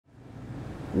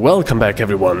Welcome back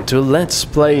everyone to Let's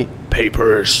Play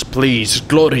Papers, Please,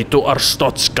 Glory to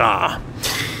Arstotzka.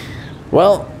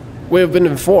 Well, we have been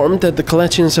informed that the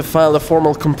collections have filed a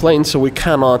formal complaint, so we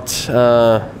cannot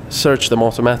search them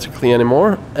automatically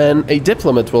anymore, and a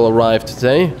diplomat will arrive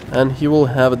today, and he will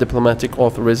have a diplomatic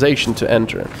authorization to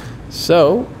enter.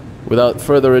 So, without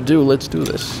further ado, let's do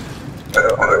this.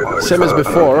 Same as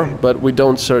before, but we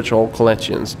don't search all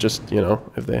collections, just, you know,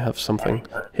 if they have something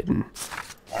hidden.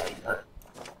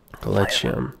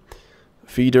 Collection.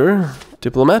 Feeder.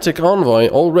 Diplomatic envoy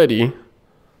already.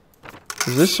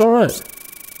 Is this alright?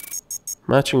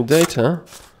 Matching data.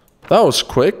 That was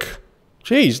quick.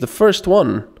 Jeez, the first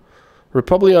one.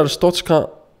 Republic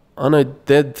Arstotzka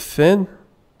Undead Fed?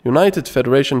 United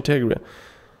Federation Tegria.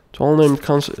 To all named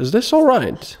council. Is this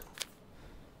alright?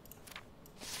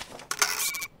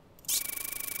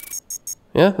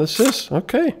 Yeah, this is.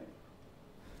 Okay.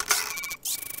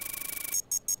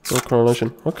 No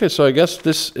correlation. Okay, so I guess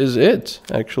this is it,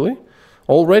 actually.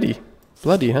 Already.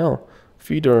 Bloody hell.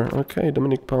 Feeder. Okay,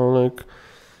 Dominic Pavlik.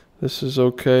 This is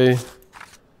okay.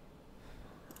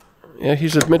 Yeah,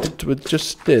 he's admitted with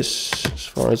just this, as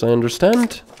far as I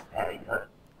understand.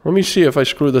 Let me see if I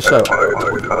screw this up.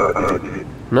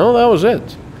 No, that was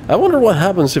it. I wonder what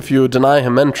happens if you deny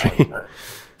him entry.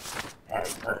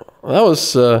 That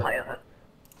was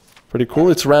pretty cool.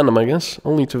 It's random, I guess.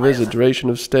 Only to visit. Duration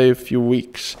of stay a few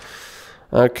weeks.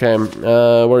 Okay,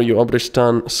 where are you?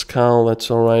 Obristan Skal, that's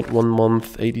alright. 1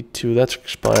 month, 82. That's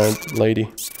expired,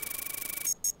 lady.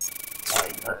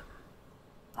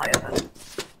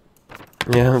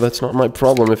 Yeah, that's not my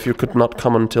problem if you could not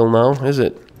come until now, is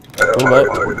it? What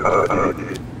about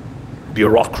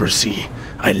bureaucracy?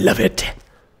 I love it.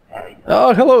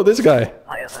 Oh, hello, this guy.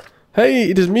 Hey,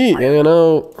 it is me. You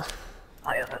know,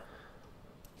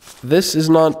 this is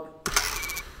not...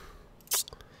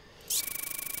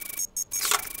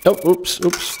 Oh, oops.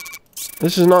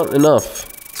 This is not enough.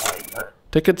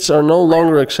 Tickets are no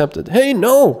longer accepted. Hey,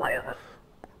 no!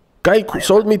 Guy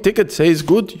sold me tickets, says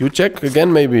good. You check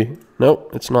again, maybe. No,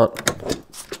 it's not.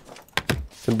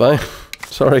 Goodbye.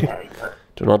 Sorry.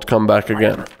 Do not come back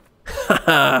again.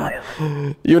 Haha.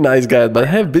 You nice guy, but I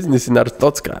have business in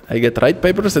Arstotzka. I get right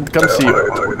papers and come see you.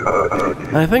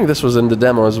 I think this was in the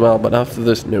demo as well, but after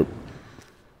this, no.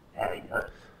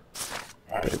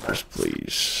 Papers,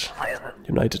 please.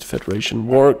 United Federation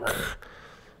work.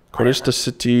 Corista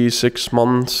City, 6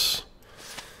 months.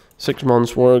 6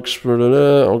 months works.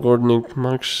 Organic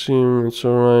Maxim, that's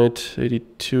alright.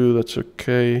 82, that's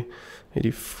okay.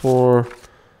 84,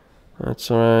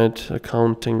 that's alright.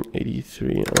 Accounting,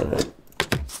 83, alright.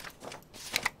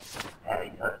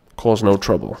 Cause no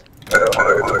trouble.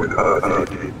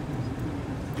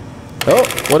 Oh,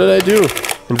 what did I do?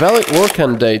 Invalid work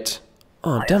end date.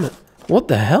 Oh, damn it. What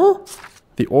the hell?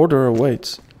 The order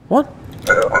awaits. What?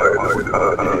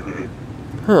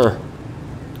 Huh.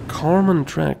 Carmen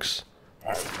Drex.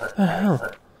 What the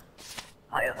hell?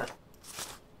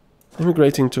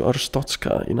 Immigrating to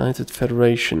Arstotzka, United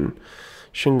Federation.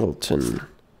 Shingleton.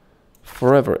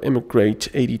 Forever immigrate,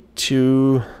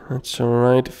 82. That's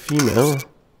alright. Female.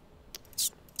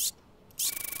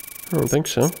 I don't think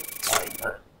so.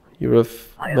 You're a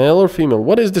male or female?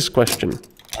 What is this question?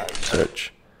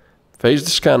 Search. Face the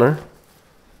scanner.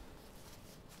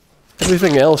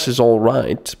 Everything else is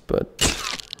alright, but,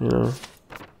 you know.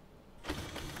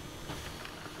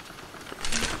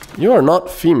 You are not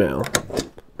female.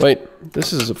 Wait,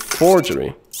 this is a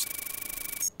forgery.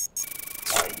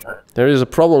 There is a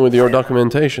problem with your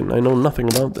documentation. I know nothing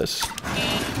about this.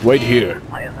 Wait here.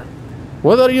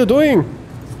 What are you doing?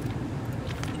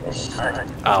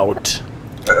 Out.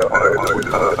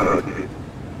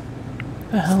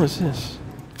 The hell is this?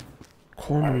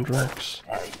 Corman Drax.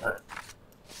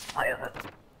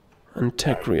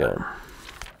 Antegria.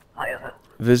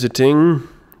 Visiting.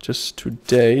 Just 2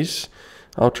 days.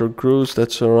 Outer Grouse,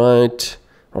 that's alright.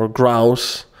 Or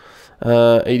Grouse.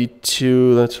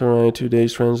 82, that's alright. 2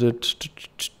 days transit.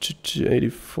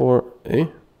 84. Eh?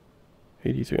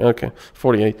 83. Okay.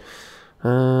 48.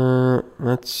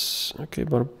 That's okay.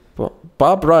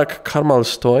 Babrak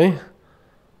Karmalstoy.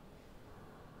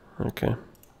 Okay.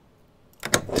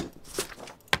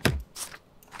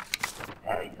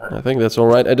 I think that's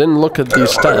alright. I didn't look at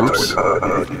these stamps,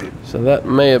 so that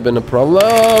may have been a problem.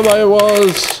 I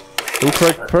was...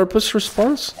 Incorrect purpose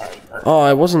response? Oh,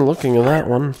 I wasn't looking at that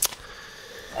one.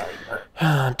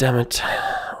 Ah, damn it.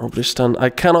 Obristan. I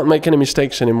cannot make any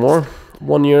mistakes anymore.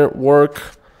 1 year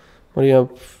work. What do you have?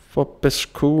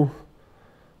 Popescu.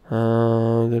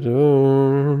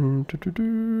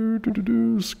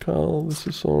 Skal. This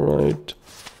is alright.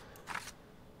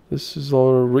 This is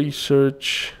all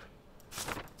research.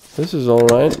 This is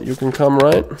alright. You can come,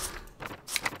 right?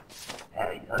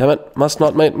 Damn it. Must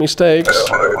not make mistakes.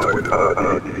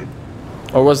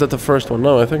 Or was that the first one?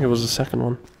 No, I think it was the second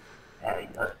one.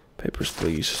 Papers,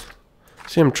 please.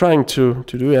 See, I'm trying to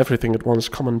do everything at once.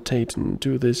 Commentate and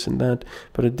do this and that.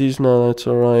 But it is not. That's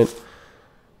alright.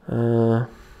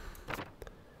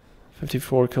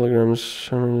 54 kilograms.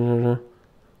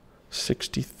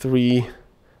 63.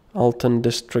 Alten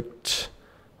district.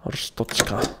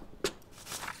 Arstotzka.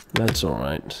 That's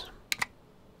alright.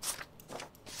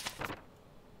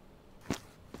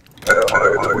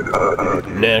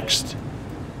 Next.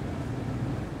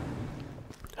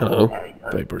 Hello.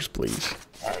 Papers, please.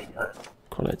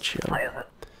 Collection.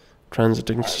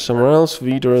 Transiting somewhere else.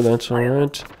 Vidor, that's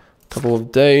alright. Couple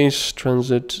of days.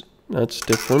 Transit, that's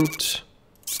different.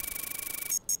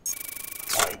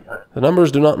 The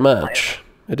numbers do not match.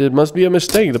 It must be a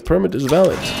mistake. The permit is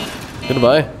valid.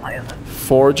 Goodbye.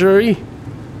 Forgery?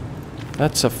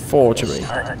 That's a forgery.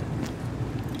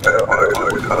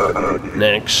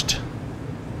 Next.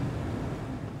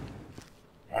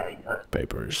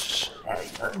 Papers.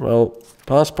 Well,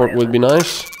 passport would be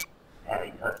nice.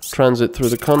 Transit through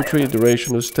the country,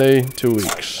 duration of stay, 2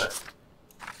 weeks.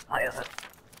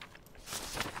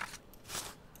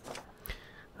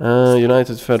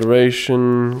 United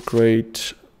Federation,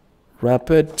 Great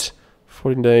Rapid,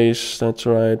 14 days, that's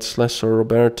right. Slessor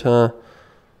Roberta,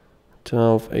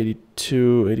 12,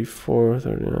 82, 84,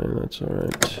 39, that's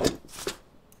alright.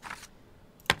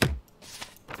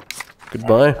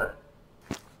 Goodbye.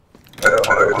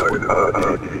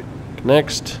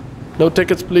 Next. No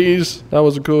tickets, please. That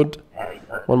was good.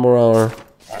 1 more hour.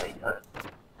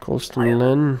 Colston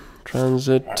Len.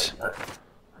 Transit.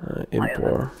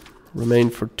 Import. Remain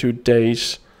for 2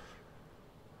 days.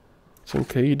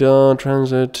 Sankaida.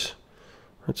 Transit.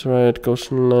 That's right.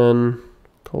 Colston Len.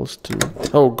 Colston.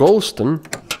 Oh, Golston.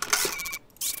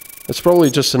 It's probably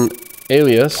just an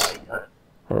alias.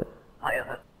 Or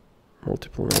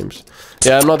multiple names.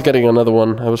 Yeah, I'm not getting another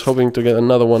one. I was hoping to get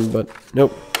another one, but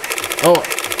nope. Oh.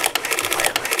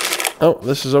 Oh,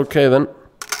 this is okay then.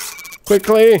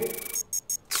 Quickly.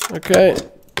 Okay.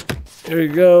 Here we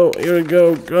go. Here we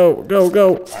go. Go, go,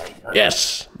 go.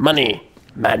 Yes. Money.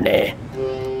 Money.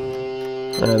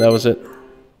 That was it.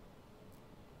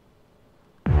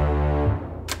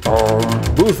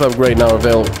 Booth upgrade now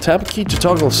available. Tab key to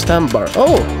toggle stamp bar.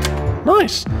 Oh,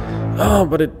 nice. Oh,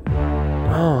 but it...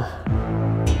 Oh.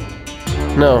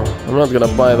 No, I'm not gonna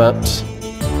buy that.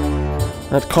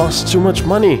 That costs too much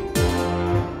money.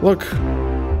 Look.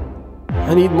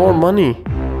 I need more money.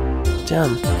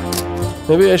 Damn.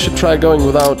 Maybe I should try going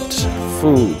without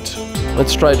food.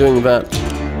 Let's try doing that.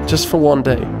 Just for 1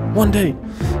 day. 1 day.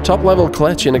 Top level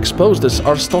collection exposed as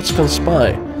Arstotzkan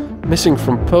spy. Missing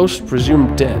from post,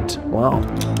 presumed dead. Wow.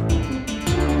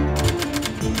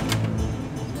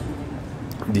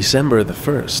 December the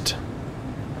 1st.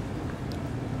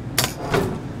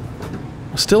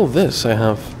 Still this I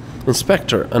have.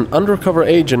 Inspector, an undercover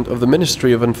agent of the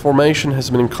Ministry of Information has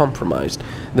been compromised.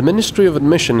 The Ministry of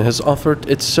Admission has offered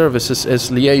its services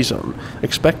as liaison.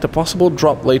 Expect a possible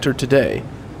drop later today.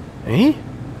 Eh?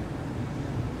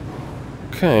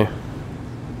 Okay.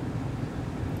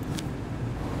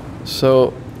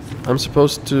 So, I'm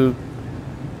supposed to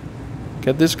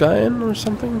get this guy in or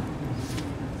something?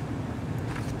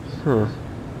 Huh.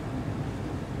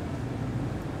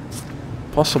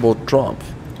 Possible drop.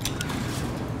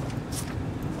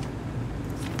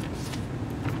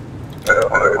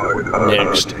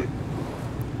 Next.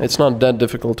 It's not that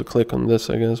difficult to click on this,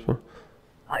 I guess, but...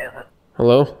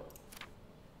 Hello?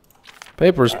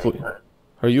 Papers, please.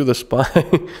 Are you the spy?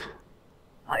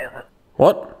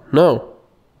 What? No.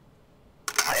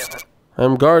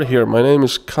 I'm guard here. My name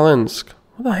is Kalensk.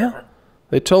 What the hell?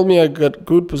 They told me I got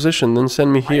good position, then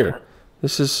send me here.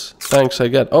 This is thanks I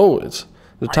get. Oh, it's...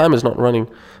 The time is not running.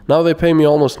 Now they pay me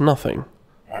almost nothing.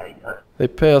 They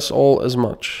pay us all as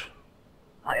much.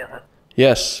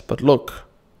 Yes, but look.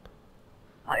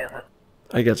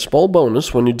 I get small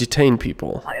bonus when you detain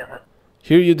people.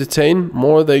 Here you detain,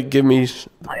 more they give me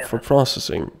for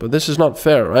processing. But this is not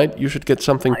fair, right? You should get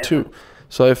something too.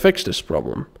 So I fixed this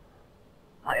problem.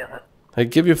 I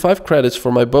give you 5 credits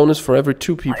for my bonus for every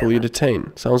 2 people you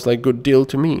detain. Sounds like a good deal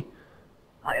to me.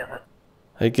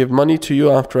 I give money to you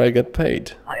after I get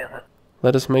paid.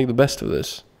 Let us make the best of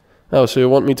this. Oh, so you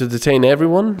want me to detain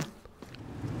everyone?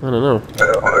 I don't know.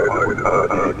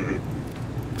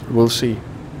 We'll see.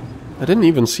 I didn't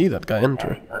even see that guy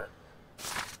enter.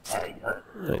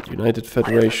 Right, United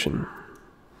Federation.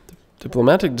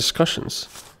 Diplomatic discussions.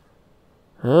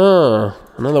 Ah,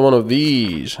 another one of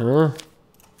these, huh?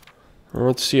 Well,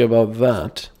 let's see about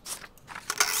that.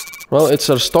 Well, it's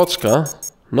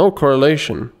Arstotzka. No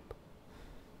correlation.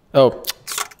 Oh.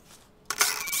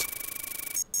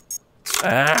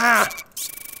 Ah!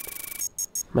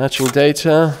 Matching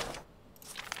data.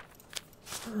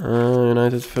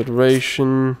 United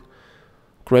Federation.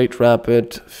 Great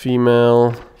Rapid.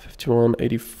 Female.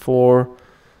 5184.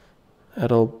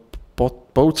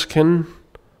 Boatskin.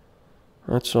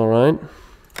 That's alright.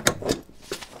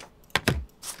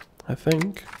 I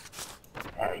think.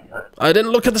 I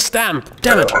didn't look at the stamp!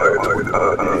 Damn it!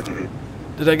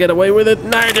 Did I get away with it?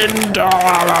 No, I didn't!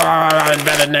 Oh,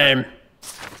 invalid name!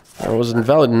 That was an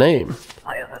invalid name.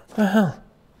 What the hell?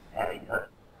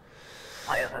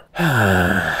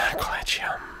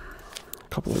 Collegium.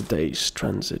 Couple of days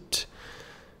transit.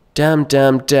 Damn.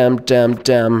 Susan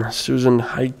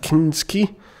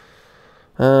Heikinski.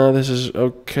 This is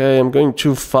okay. I'm going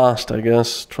too fast, I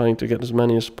guess. Trying to get as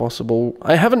many as possible.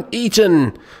 I haven't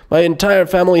eaten! My entire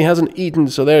family hasn't eaten,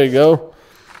 so there you go.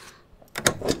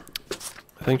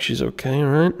 I think she's okay,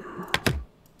 right?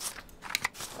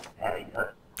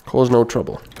 Cause no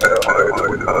trouble.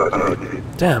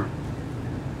 Damn.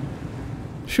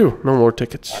 Phew, no more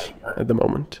tickets at the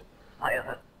moment. I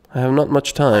have not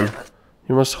much time.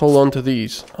 You must hold on to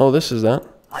these. Oh, this is that.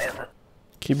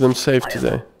 Keep them safe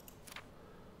today.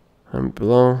 And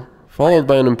below. Followed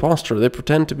by an imposter. They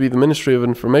pretend to be the Ministry of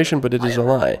Information, but it is a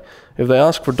lie. If they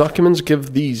ask for documents,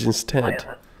 give these instead.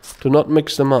 Do not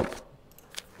mix them up.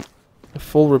 A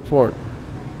full report.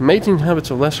 Mating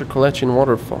habits of lesser collection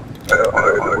waterfall.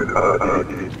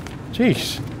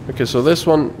 Jeez. Okay, so this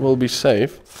one will be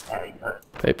safe.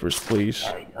 Papers, please.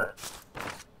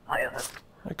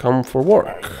 I come for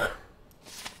work.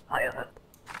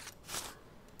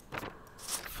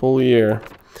 Full year.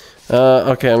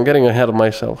 Okay, I'm getting ahead of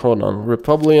myself. Hold on.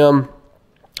 Republium.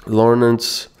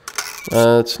 Lawrence.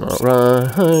 That's not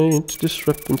right.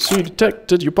 Discrepancy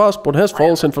detected. Your passport has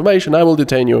false information. I will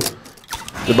detain you.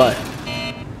 Goodbye.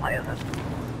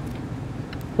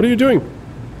 What are you doing?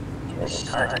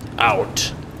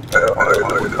 Out.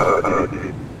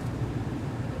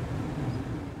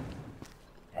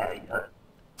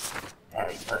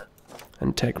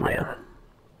 Integria.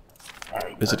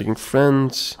 Visiting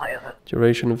friends.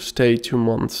 Duration of stay 2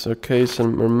 months. Okay,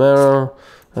 San Romero.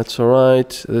 That's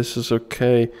alright. This is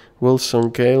okay.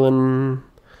 Wilson Galen.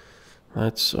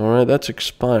 That's alright. That's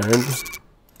expired.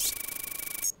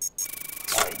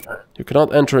 You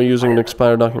cannot enter using an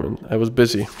expired document. I was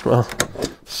busy. Well,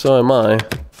 so am I.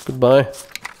 Goodbye.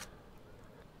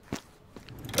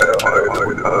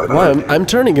 Why? I'm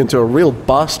turning into a real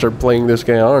bastard playing this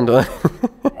game, aren't I?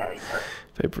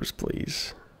 Papers,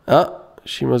 please. Ah,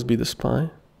 she must be the spy.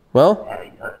 Well,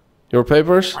 your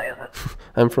papers?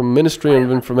 I'm from Ministry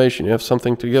of Information. You have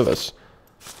something to give us.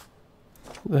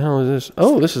 What the hell is this?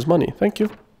 Oh, this is money. Thank you.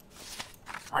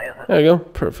 There you go.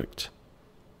 Perfect.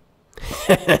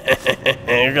 You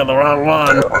got the wrong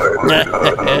one.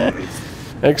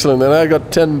 Excellent. And I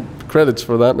got 10 credits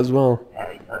for that as well.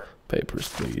 Papers,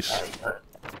 please.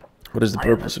 What is the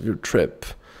purpose of your trip?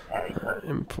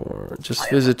 Import. Just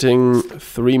visiting.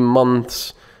 3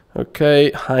 months.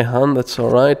 Okay. Hi, Han. That's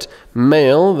alright.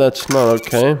 Male. That's not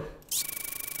okay.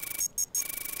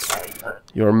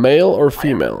 You're male or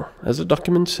female? As the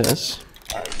document says.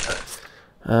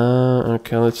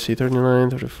 Okay, let's see. 39,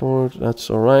 34. That's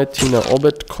alright. Tina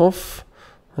Obetkov.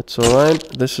 That's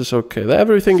alright. This is okay.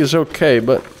 Everything is okay,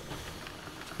 but...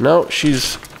 No,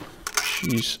 she's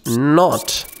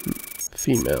not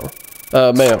female.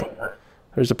 Male.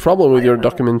 There's a problem with your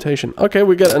documentation. Okay,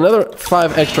 we get another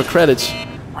 5 extra credits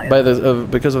by the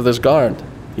because of this guard.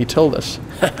 He told us.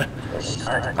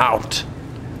 Out.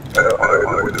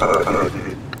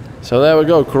 So there we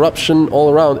go. Corruption all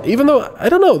around. Even though, I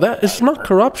don't know, that is not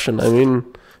corruption. I mean,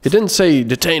 he didn't say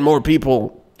detain more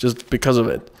people just because of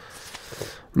it.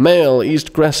 Male,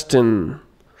 East Grestin.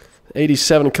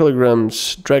 87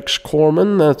 kilograms. Drex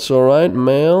Corman, that's alright.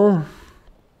 Male.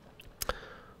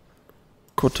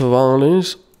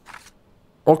 Octovalis,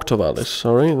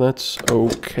 sorry, that's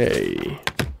okay.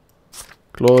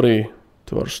 Glory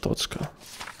to Arstotzka.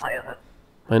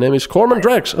 My name is Corman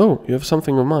Drex. Oh, you have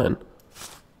something of mine.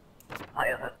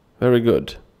 Very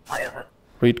good.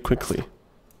 Read quickly.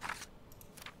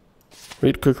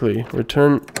 Read quickly.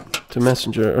 Return to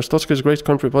messenger. Arstotzka is a great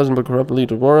country, pleasant but corrupt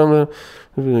leader. Warhammer,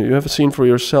 you have seen for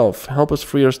yourself. Help us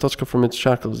free Arstotzka from its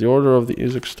shackles. The order of the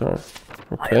Izuk Star.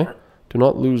 Okay. Do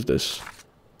not lose this.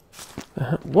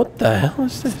 What the hell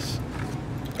is this?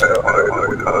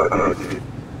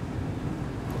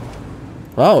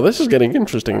 Wow, this is getting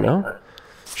interesting now.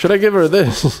 Should I give her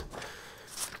this?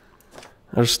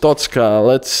 Arstotzka,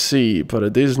 let's see.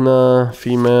 Paradizna,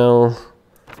 female.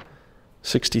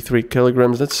 63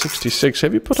 kilograms, that's 66.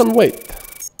 Have you put on weight?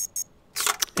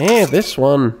 Eh, this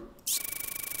one.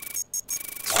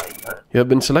 You have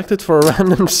been selected for a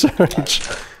random search.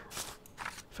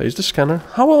 Face the scanner.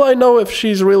 How will I know if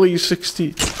she's really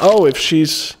 60? Oh, if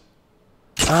she's...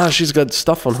 Ah, she's got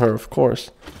stuff on her, of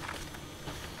course.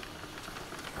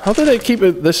 How do they keep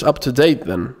this up to date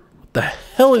then? What the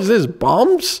hell is this?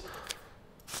 Bombs?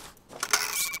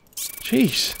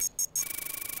 Jeez.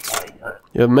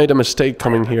 You have made a mistake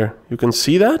coming here. You can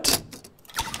see that?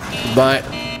 But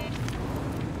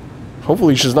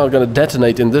hopefully she's not gonna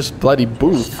detonate in this bloody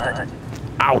booth.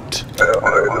 Out.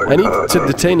 I need to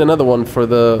detain another one for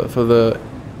the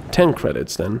 10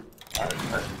 credits then.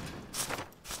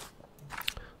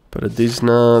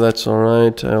 Paradisna, that's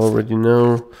alright, I already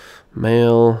know.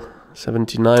 Male,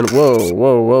 79. Whoa,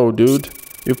 whoa, whoa, dude.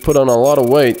 You've put on a lot of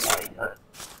weight.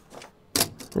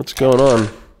 What's going on?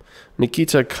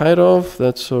 Nikita Kairov,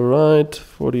 that's alright.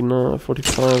 49,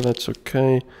 45, that's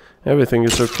okay. Everything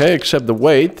is okay except the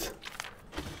weight.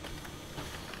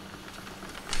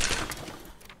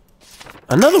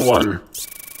 Another one!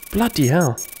 Bloody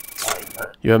hell.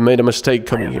 You have made a mistake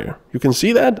coming here. You can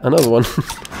see that? Another one.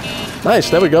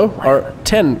 Nice, there we go. Our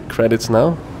 10 credits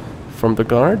now from the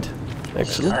guard.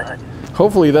 Excellent.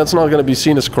 Hopefully that's not going to be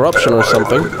seen as corruption or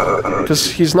something.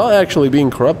 Because he's not actually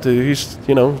being corrupted, he's,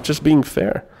 you know, just being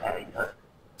fair.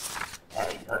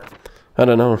 I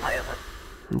don't know.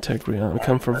 Integrity. I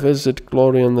come for visit.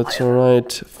 Glorian, that's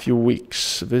alright. A few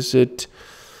weeks. Visit.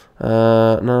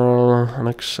 No,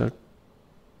 Alexa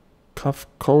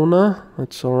Kafkona,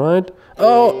 that's alright.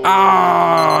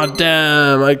 Oh,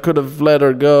 damn, I could have let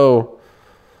her go.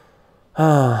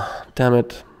 Ah, damn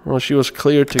it. Well, she was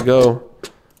clear to go.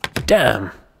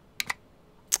 Damn.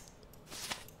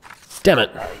 Damn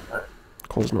it.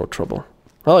 Cause no trouble.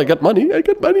 Well, I got money,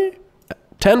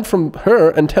 10 from her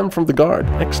and 10 from the guard.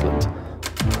 Excellent.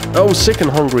 Oh, sick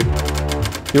and hungry.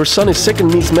 Your son is sick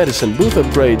and needs medicine. Booth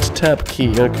upgrades, tab key,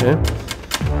 okay.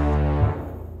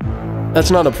 That's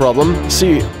not a problem.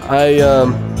 See,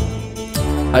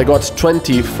 I got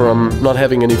 20 from not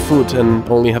having any food and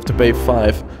only have to pay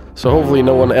 5. So hopefully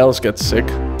no one else gets sick.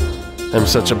 I'm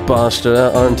such a bastard,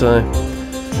 aren't I?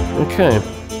 Okay,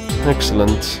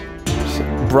 excellent.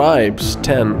 Bribes,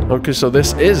 10. Okay, so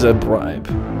this is a bribe.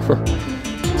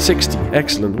 60,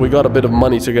 excellent. We got a bit of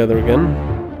money together again.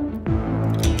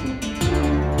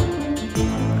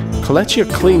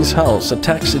 Kolechia cleans house,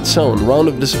 attacks its own. Round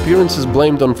of disappearances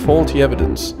blamed on faulty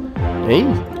evidence. Eh?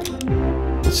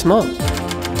 It's not.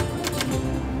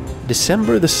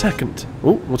 December the 2nd.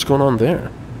 Ooh, what's going on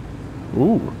there?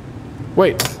 Ooh.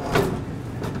 Wait.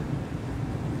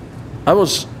 I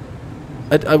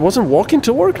wasn't walking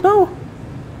to work now?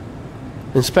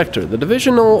 Inspector, the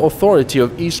Divisional Authority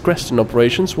of East Creston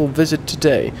Operations will visit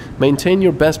today. Maintain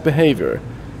your best behavior.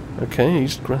 Okay,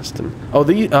 East Creston.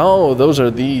 Oh, those are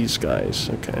these guys.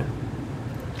 Okay.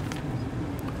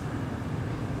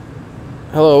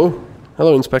 Hello.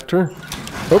 Hello, Inspector.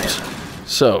 Oops.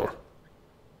 So.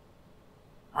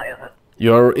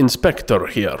 You're Inspector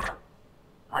here.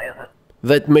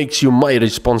 That makes you my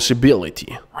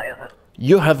responsibility.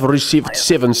 You have received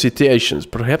 7 citations.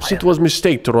 Perhaps it was a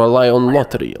mistake to rely on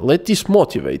lottery. Let this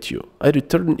motivate you. I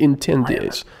return in 10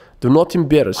 days. Do not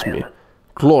embarrass me.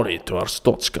 Glory to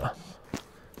Arstotzka.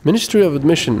 Ministry of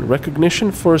Admission.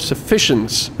 Recognition for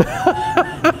Sufficience.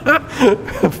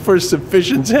 For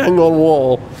Sufficience. Hang on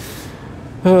wall.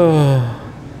 I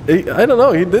don't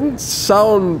know. He didn't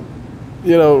sound...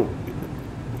 You know...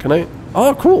 Can I...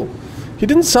 Oh, cool. He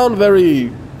didn't sound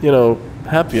very, you know,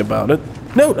 happy about it.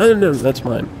 No, that's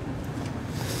mine.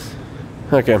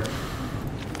 Okay.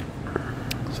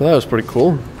 So that was pretty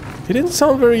cool. He didn't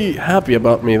sound very happy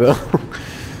about me, though.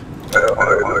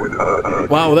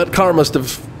 Wow, that car must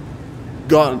have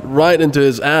gone right into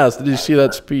his ass. Did you see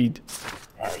that speed?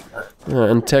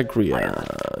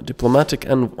 Integria. Diplomatic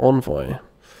envoy.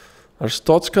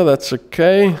 Arstotzka, that's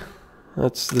okay.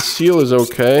 That's... The seal is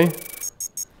okay.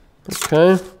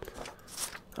 Okay.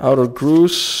 Outer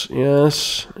Gruus,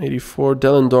 yes. 84.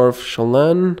 Dellendorf,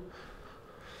 Chalan.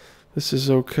 This is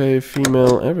okay.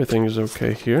 Female, everything is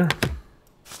okay here.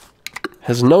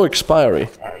 Has no expiry.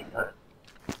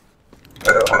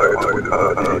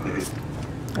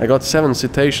 I got 7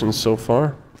 citations so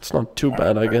far. It's not too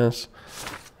bad, I guess.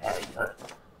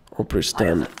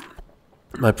 Opristan.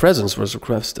 My presence was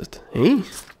requested. Eh?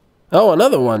 Oh,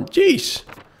 another one. Jeez.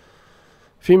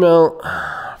 Female,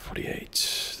 48.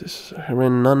 This is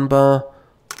Herin Nanba.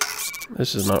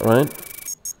 This is not right.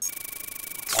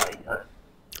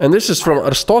 And this is from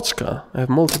Arstotzka. I have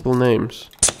multiple names.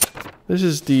 This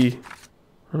is the...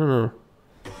 I don't know.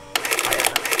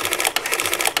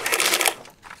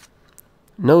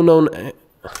 No known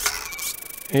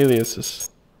aliases.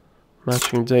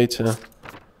 Matching data.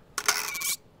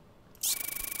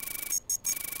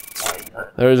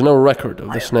 There is no record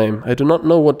of this name. I do not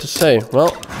know what to say.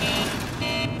 Well,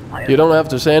 you don't have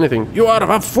to say anything. You are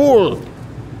a fool!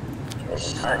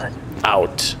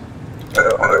 Out.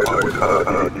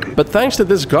 But thanks to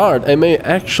this guard, I may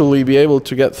actually be able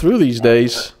to get through these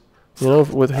days. You know,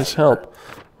 with his help.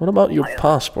 What about your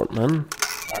passport, man?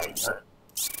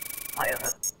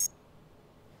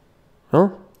 Huh?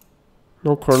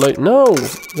 No correlate. No!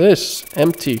 This.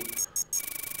 Empty.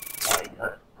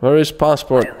 Where is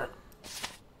passport?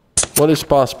 What is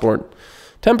passport?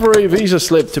 Temporary visa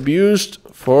slip to be used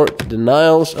for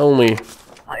denials only.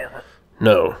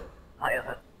 No.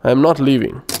 I am not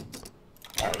leaving.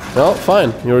 Well,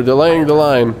 fine. You're delaying the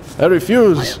line. I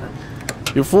refuse.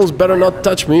 You fools better not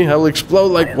touch me. I will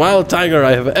explode like wild tiger.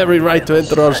 I have every right to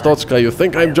enter Arstotzka. You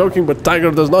think I'm joking, but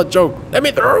tiger does not joke. Let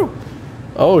me through!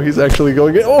 Oh, he's actually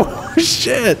going in. Oh,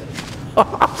 shit!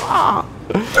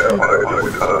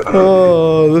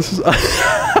 Oh, this is...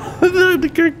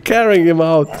 They're carrying him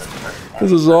out.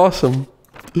 This is awesome.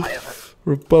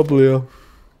 Republia.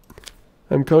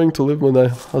 I'm coming to live with my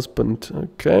husband.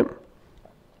 Okay.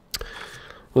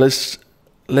 Les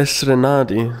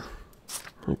Renadi.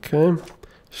 Okay.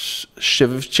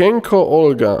 Shevchenko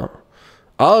Olga.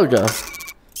 Alga.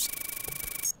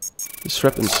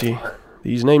 Discrepancy.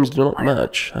 These names do not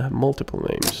match. I have multiple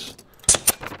names.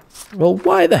 Well,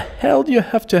 why the hell do you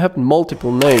have to have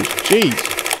multiple names? Jeez.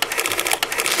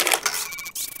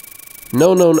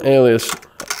 No known alias.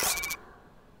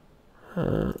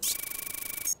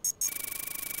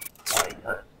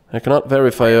 I cannot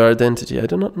verify your identity. I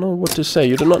do not know what to say.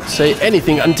 You do not say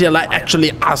anything until I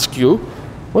actually ask you.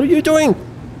 What are you doing?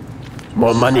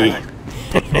 More money.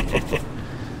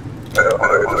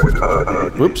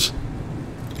 Whoops.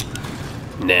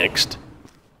 Next.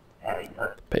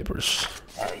 Papers.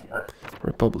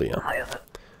 Republia.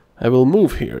 I will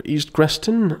move here. East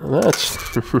Creston?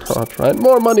 That's not right.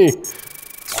 More money!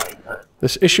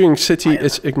 This issuing city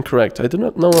is incorrect. I do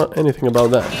not know anything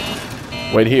about that.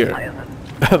 Wait here.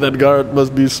 That guard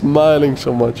must be smiling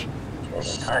so much.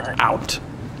 Out.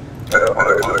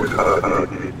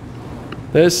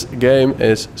 This game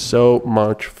is so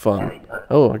much fun.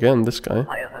 Oh, again, this guy.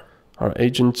 Our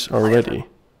agents are ready.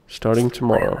 Starting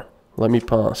tomorrow. Let me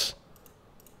pass.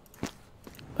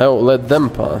 Oh, let them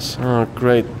pass. Oh,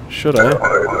 great. Should I?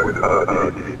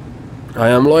 I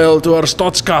am loyal to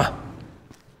Arstotzka.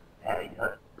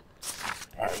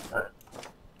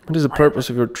 What is the purpose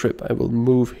of your trip? I will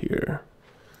move here.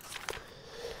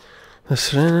 The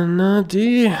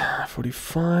Serenadi,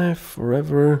 45,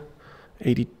 forever,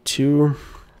 82.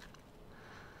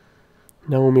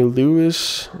 Naomi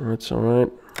Lewis, that's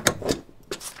alright.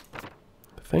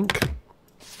 I think.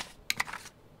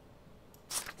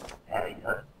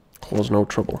 Cause no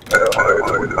trouble.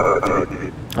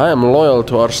 I am loyal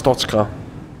to Arstotzka.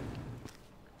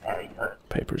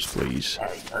 Papers, please.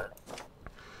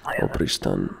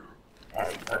 Obristan.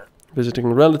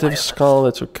 Visiting relatives, Skull,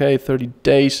 that's okay, 30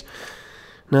 days.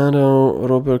 Nado,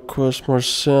 Robert Quest,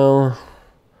 Marcel,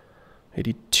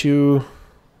 82.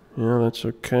 Yeah, that's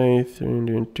okay.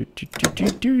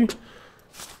 322.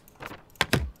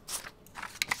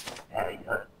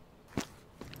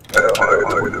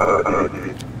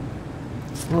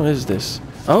 What is this?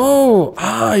 Oh!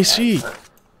 Ah, I see!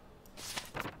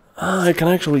 Ah, I can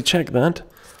actually check that.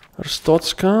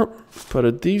 Arstotzka,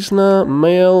 Paradisna,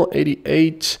 male,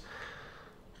 88.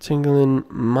 Tinglin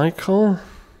Michael.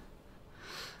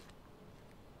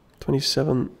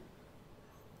 27.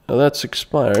 Oh, that's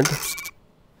expired.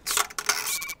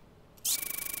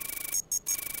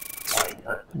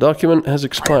 The document has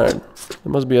expired.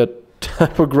 There must be a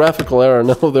typographical error.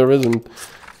 No, there isn't.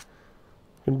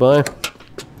 Goodbye.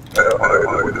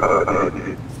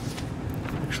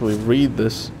 Actually read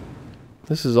this.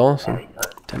 This is awesome.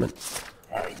 Damn it.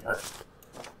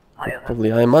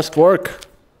 Probably I must work.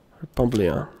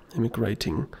 Republia.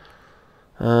 Immigrating.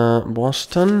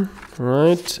 Boston.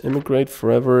 Right. Immigrate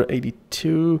forever.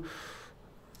 82.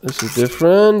 This is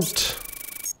different.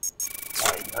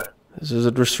 This is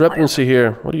a discrepancy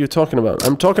here. What are you talking about?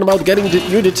 I'm talking about getting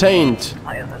you detained.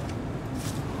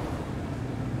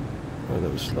 Oh,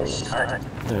 that was slow.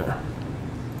 There.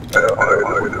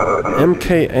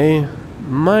 MKA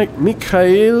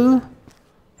Mikhail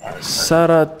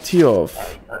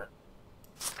Saratiov.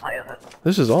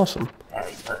 This is awesome.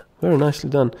 Very nicely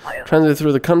done. Transit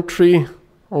through the country.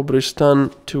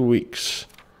 Obristan, 2 weeks.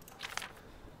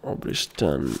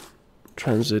 Obristan.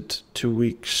 Transit 2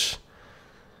 weeks.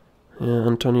 Yeah,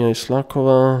 Antonia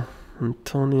Islakova.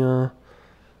 Antonia.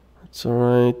 It's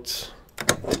alright.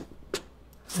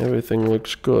 Everything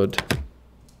looks good.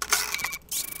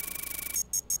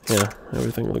 Yeah,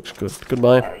 everything looks good.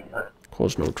 Goodbye.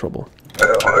 Cause no trouble.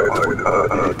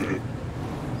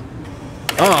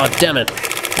 Ah, oh, damn it!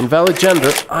 Invalid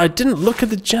gender. I didn't look at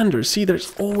the gender. See,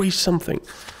 there's always something.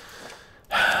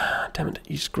 Damn it,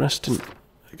 East Greston.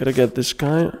 I gotta get this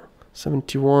guy.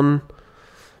 71.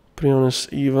 Prionis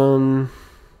even.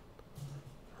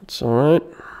 That's alright.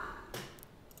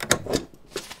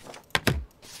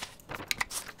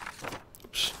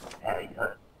 Oops.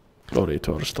 Glory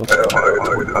to Arstotzka.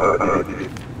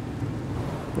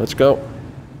 Let's go.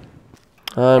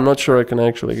 I'm not sure I can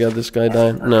actually get this guy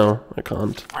down. No, I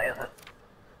can't.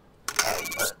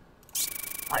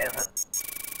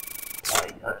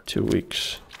 2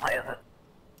 weeks.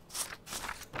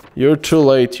 You're too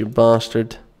late, you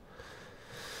bastard.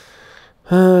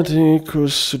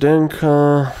 Adikus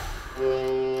Sudenka.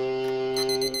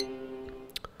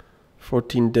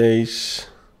 14 days.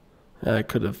 I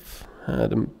could have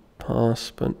had him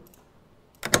pass, but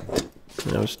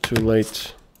it was too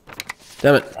late.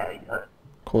 Damn it.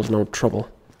 Cause no trouble.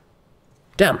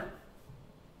 Damn.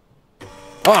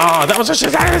 Oh, that was a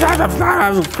shit.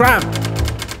 Crap.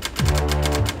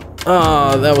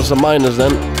 Ah, that was a minus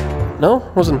then. No,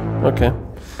 wasn't. Okay.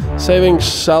 Savings,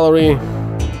 salary.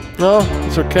 No,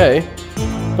 it's okay.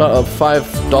 Got a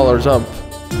 $5 up.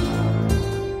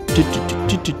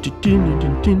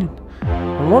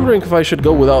 I'm wondering if I should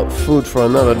go without food for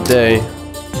another day.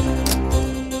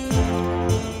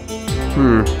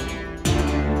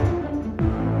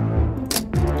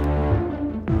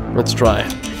 Let's try.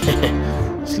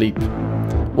 Sleep.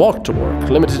 Walk to work.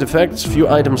 Limited effects. Few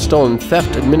items stolen.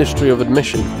 Theft at Ministry of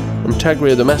Admission.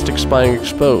 Integria domestic spying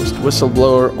exposed.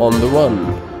 Whistleblower on the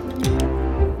run.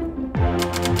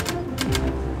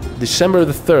 December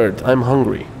the 3rd. I'm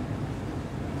hungry.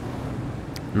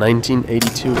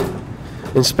 1982.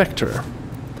 Inspector.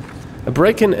 A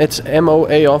break-in at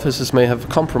MOA offices may have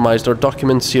compromised our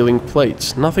document sealing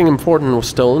plates. Nothing important was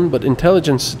stolen, but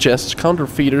intelligence suggests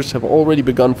counterfeiters have already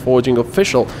begun forging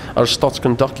official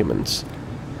Arstotzkan documents.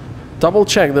 Double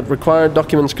check that required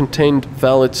documents contain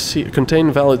valid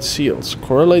seals.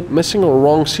 Correlate missing or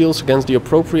wrong seals against the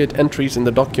appropriate entries in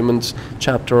the documents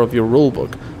chapter of your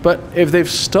rulebook. But if they've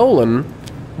stolen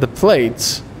the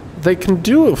plates, they can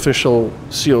do official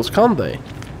seals, can't they?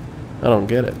 I don't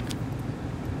get it.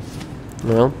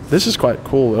 Well, this is quite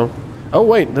cool though. Oh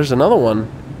wait, there's another one.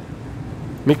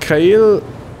 Mikhail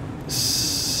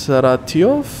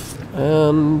Saratiov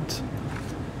and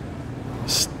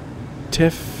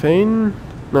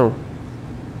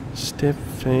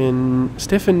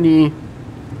Stephanie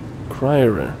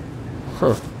Cryer.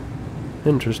 Huh.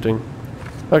 Interesting.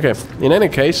 Okay, in any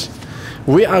case,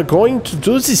 we are going to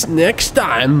do this next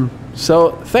time.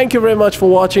 So, thank you very much for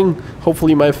watching.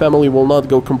 Hopefully my family will not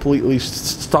go completely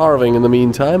starving in the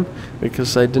meantime,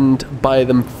 because I didn't buy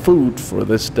them food for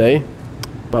this day.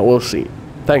 But we'll see.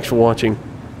 Thanks for watching.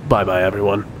 Bye-bye,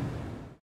 everyone.